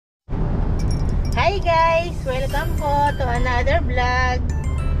Hi guys! Welcome po to another vlog.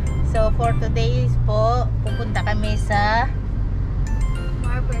 So for today po, pupunta kami sa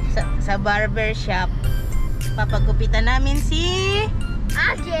barber shop. Papagupitan namin si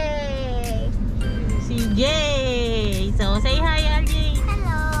Ajay! Si Jay! So say hi Ajay!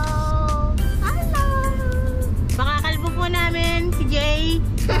 Hello! Hello! Pakakalbo po namin si Jay.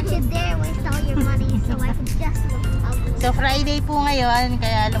 Don't you dare waste all your money so I can just look ugly. So Friday po ngayon,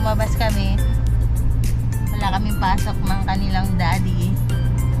 kaya lumabas kami. Wala kaming pasok ng kanilang daddy.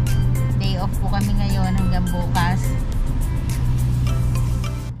 Day off po kami ngayon hanggang bukas.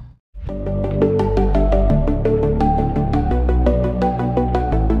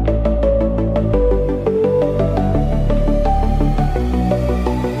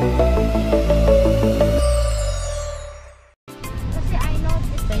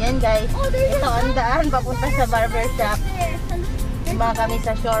 So yan guys, ito ang daan papunta sa barber shop. Suma kami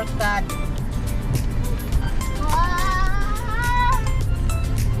sa shortcut.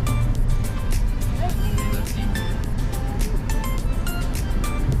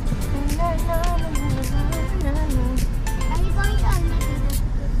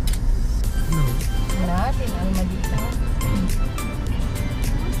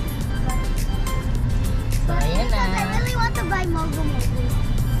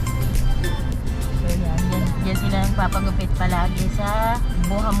 Diyan sila nagpapagupit palagi sa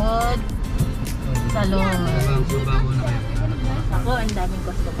Buhamod Salon. Ako, ang daming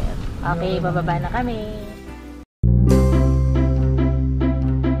customer. Okay, bababa na kami.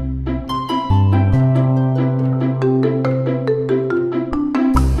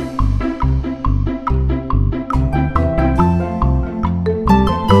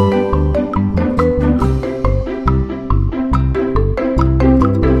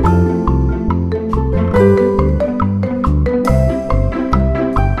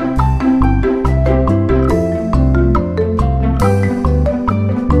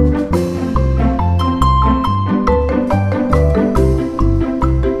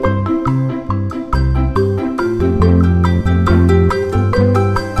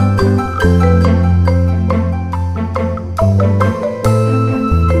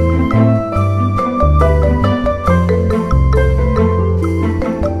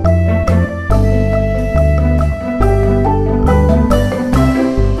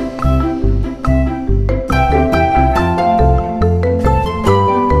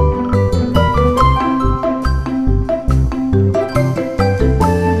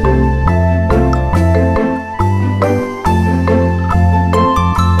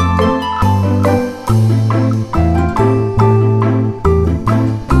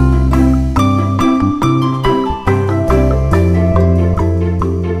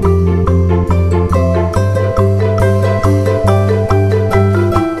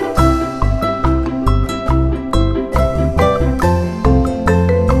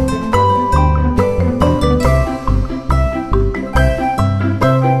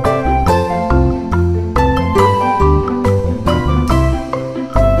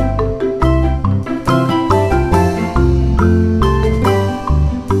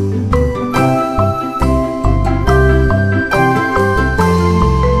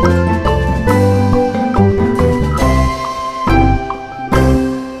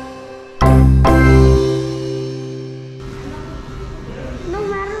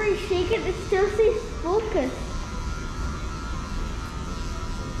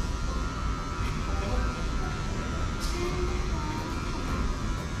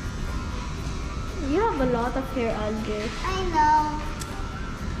 You have a lot of hair, Andre. I know.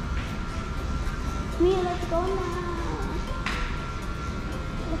 Me, let's go now.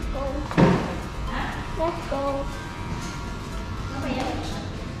 Let's go. Let's go.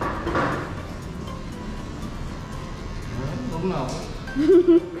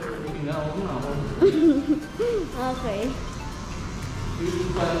 Okay.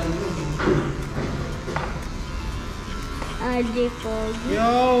 Andre Pogi.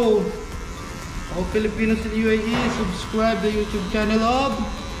 Yo! All Filipinos in UAE, subscribe the YouTube channel of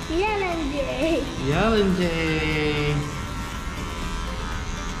Yalan J. Yalan J.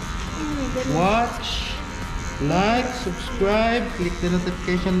 Watch, like, subscribe, click the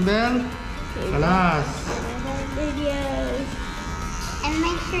notification bell. Alas. Videos. And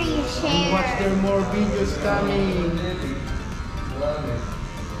make sure you share. And watch there more videos coming.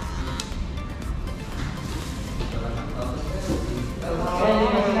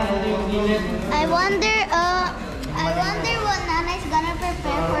 I wonder what Nana is gonna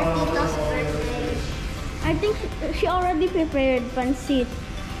prepare for Tito's birthday. I think she already prepared pancit.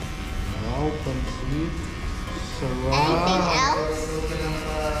 Wow, pancit. Sarap. Anything else?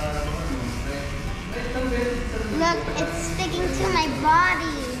 look, it's sticking to my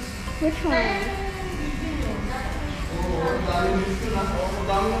body. Which one? Oh,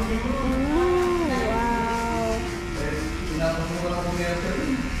 wow.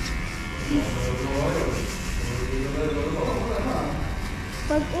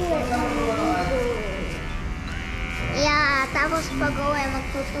 Pag-uwi. Yeah, tapos pag-uwi,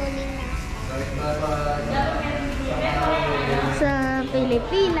 magtutuling na. Sa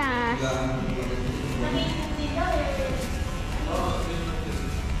Pilipinas.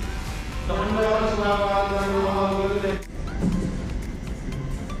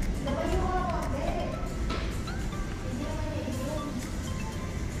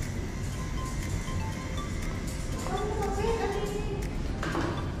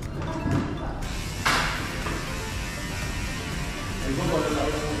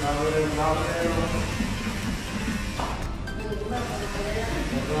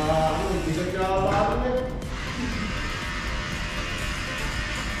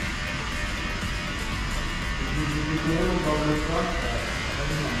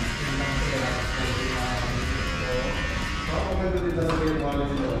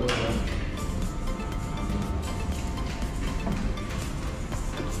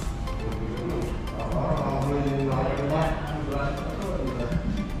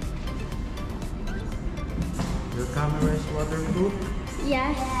 Your camera is waterproof.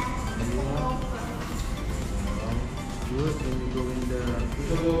 Yes. Good. When you go in the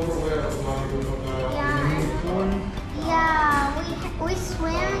Yeah, we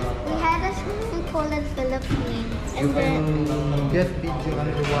swim. We had a swimming pool in Philippines. you can get video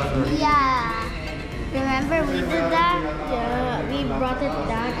underwater. Yeah. Remember we did that? Yeah, we brought it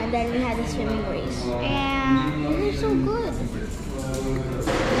down and then we had a swimming race. Yeah. They're so good.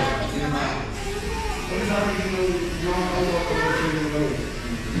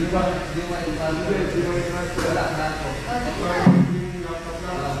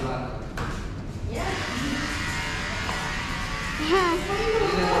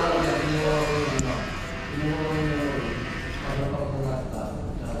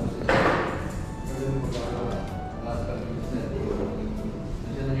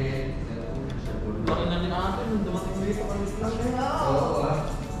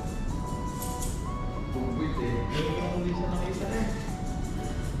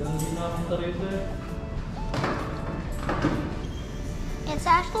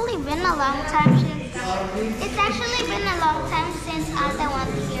 It's actually been a long time since Ate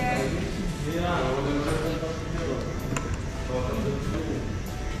went here.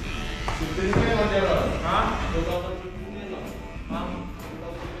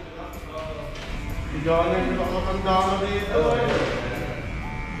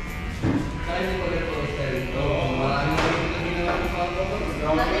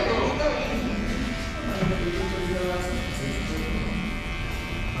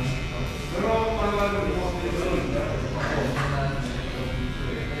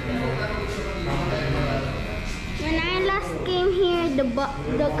 When I last came here, the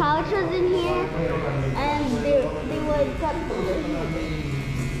couch was in here, and they would cut.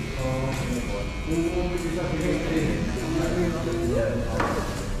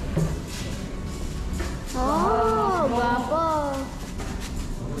 Oh, guapo.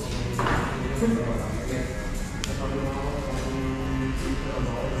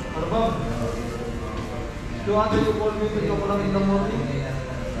 Do you call me to go in the morning?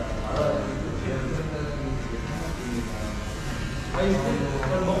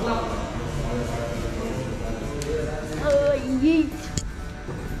 Yeet.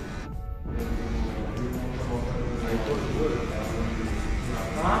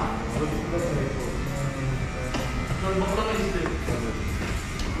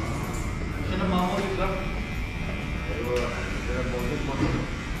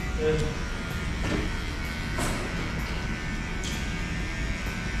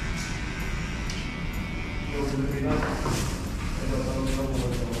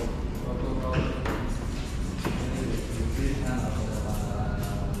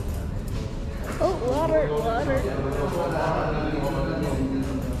 Oh, water.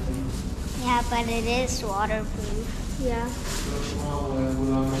 Yeah, but it is waterproof. Yeah.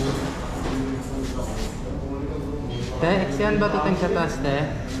 Te, eksian ba ito sa taas, te?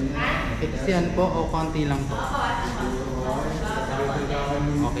 Eksian po o konti lang po?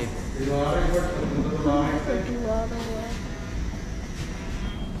 Okay.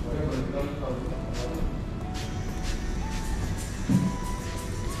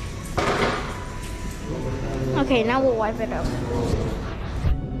 Okay, now we'll wipe it up.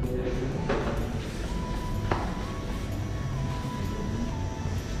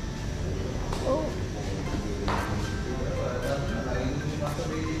 Oh.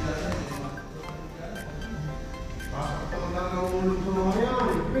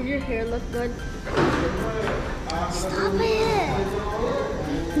 hair look good? Stop it!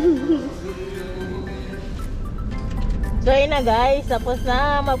 So yun na guys, tapos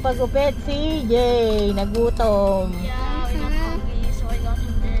na magpagupit si Jay. Nagutom. Yeah, we got hungry, so I got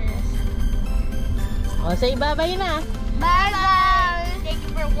him this. O, say bye-bye na. Bye guys! Thank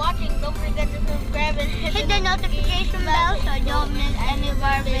you for watching. Don't forget to subscribe and hit the notification bell so you don't miss any of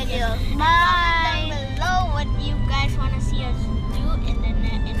our videos. Bye! Comment down below what you guys want to see us